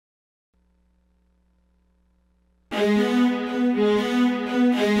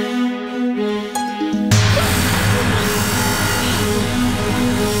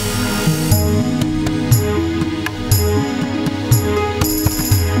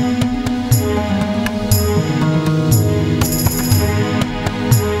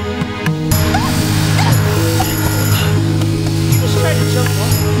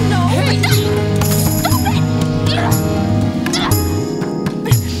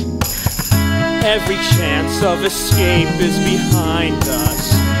Every chance of escape is behind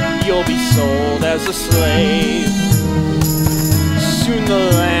us. You'll be sold as a slave. Soon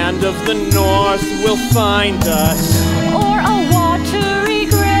the land of the north will find us, or a watery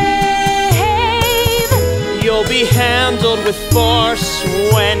grave. You'll be handled with force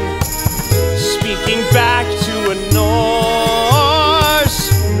when speaking back to a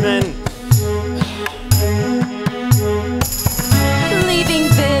Norseman. Leaving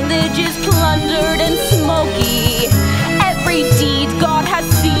villages plundered and smoky, every deed God has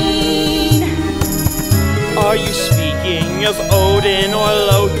seen. Are you speaking of Odin or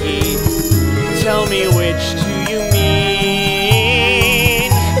Loki? Tell me, which do you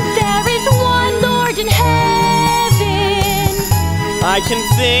mean? There is one Lord in heaven. I can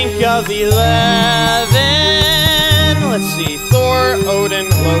think of 11. Let's see. Thor, Odin,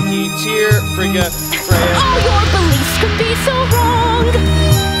 Loki, Tyr, Frigga, Freya. All your beliefs could be so wrong.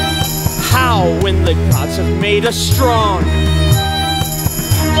 How, when the gods have made us strong?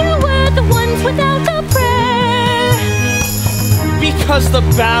 You were the ones without the prayer. Because the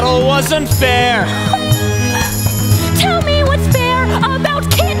battle was unfair. Tell me what's fair about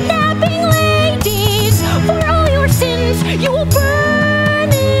kidnapping ladies. For all your sins, you will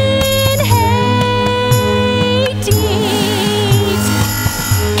burn in Hades.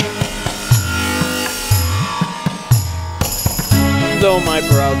 Though my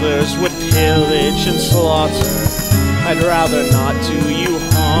brothers would pillage and slaughter, I'd rather not do you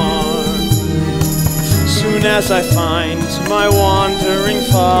harm. Soon as I find my wandering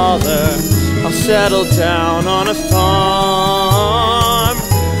father, I'll settle down on a farm.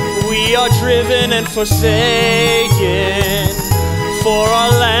 We are driven and forsaken, for our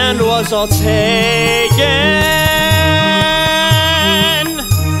land was all taken.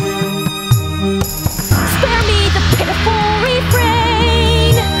 Spare me the pitiful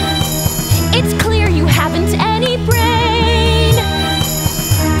refrain. It's clear you haven't any brain.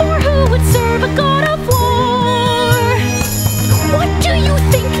 For who would serve a god of war? What do you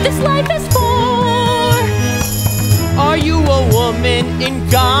think this life is for? Are you a woman in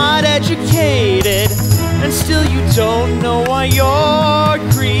God educated, and still you don't know why you're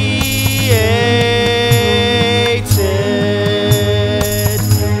created?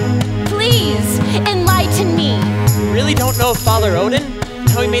 Please, enlighten me. You really don't know Father Odin?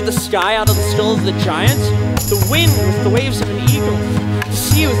 How he made the sky out of the skull of the giant? The wind with the waves of an eagle? The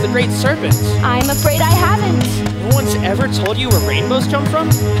sea with the great serpent? I'm afraid I haven't. No one's ever told you where rainbows come from?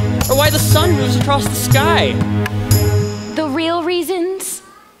 Or why the sun moves across the sky? The real reasons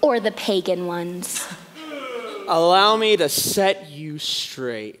or the pagan ones? Allow me to set you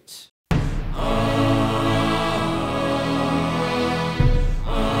straight.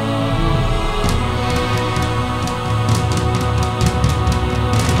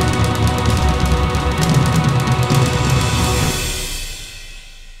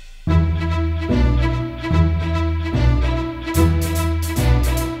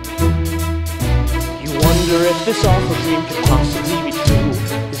 If this awful dream could possibly be true,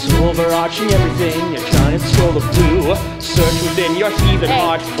 it's overarching everything, a giant scroll of blue. Search within your heathen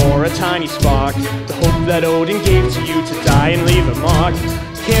heart for a tiny spark, the hope that Odin gave to you to die and leave a mark.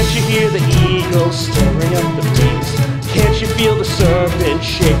 Can't you hear the eagle stirring up the breeze? Can't you feel the serpent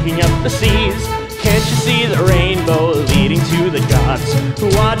shaking up the seas? Can't you see the rainbow leading to the gods, who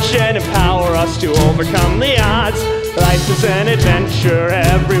watch and empower us to overcome the odds? Life is an adventure,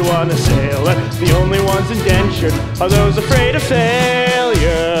 everyone a sailor. The only ones indentured are those afraid of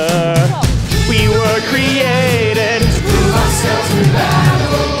failure. We were created to prove ourselves in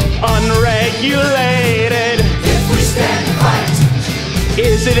battle, unregulated. if we stand and fight.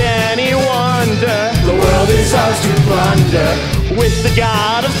 Is it any wonder The world is ours to plunder, with the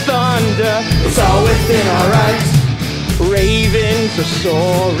god of thunder? it's all within our right. Ravens are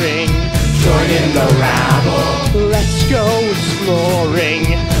soaring, Join in the rabble, let's go exploring.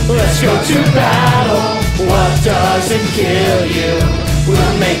 let's go to battle. What doesn't kill you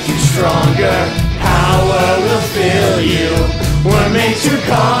will make you stronger. Power will fill you, we're made to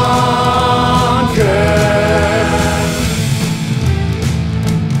conquer.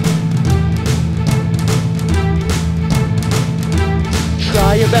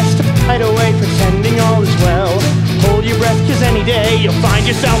 Try your best to hide away, pretending all is well. Hold your breath, cause any day you'll find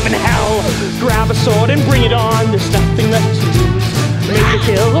yourself in hell. Grab a sword and bring it on, there's nothing left to lose. Make the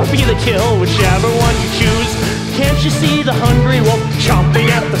kill or be the kill, whichever one you choose. Can't you see the hungry wolf chomping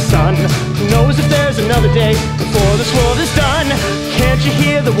at the sun? Who knows if there's another day before this world is done? Can't you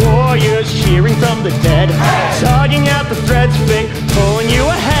hear the warriors cheering from the dead? Tugging at the threads of fate, pulling you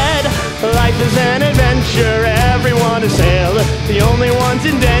ahead. Life is an adventure, everyone a sailor. The only one one's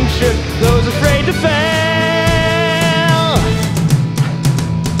indentured, those afraid to fail.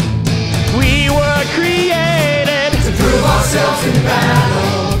 We were created to prove ourselves in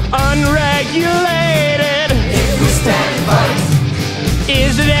battle. Unregulated, If we stand and fight,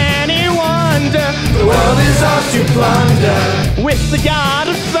 is it any wonder the world is ours to plunder. with the god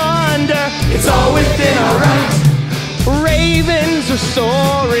of thunder? It's all within our right. Ravens are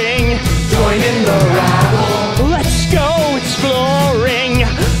soaring, Join in the rabble. let's go exploring.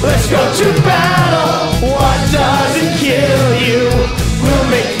 Let's go to battle.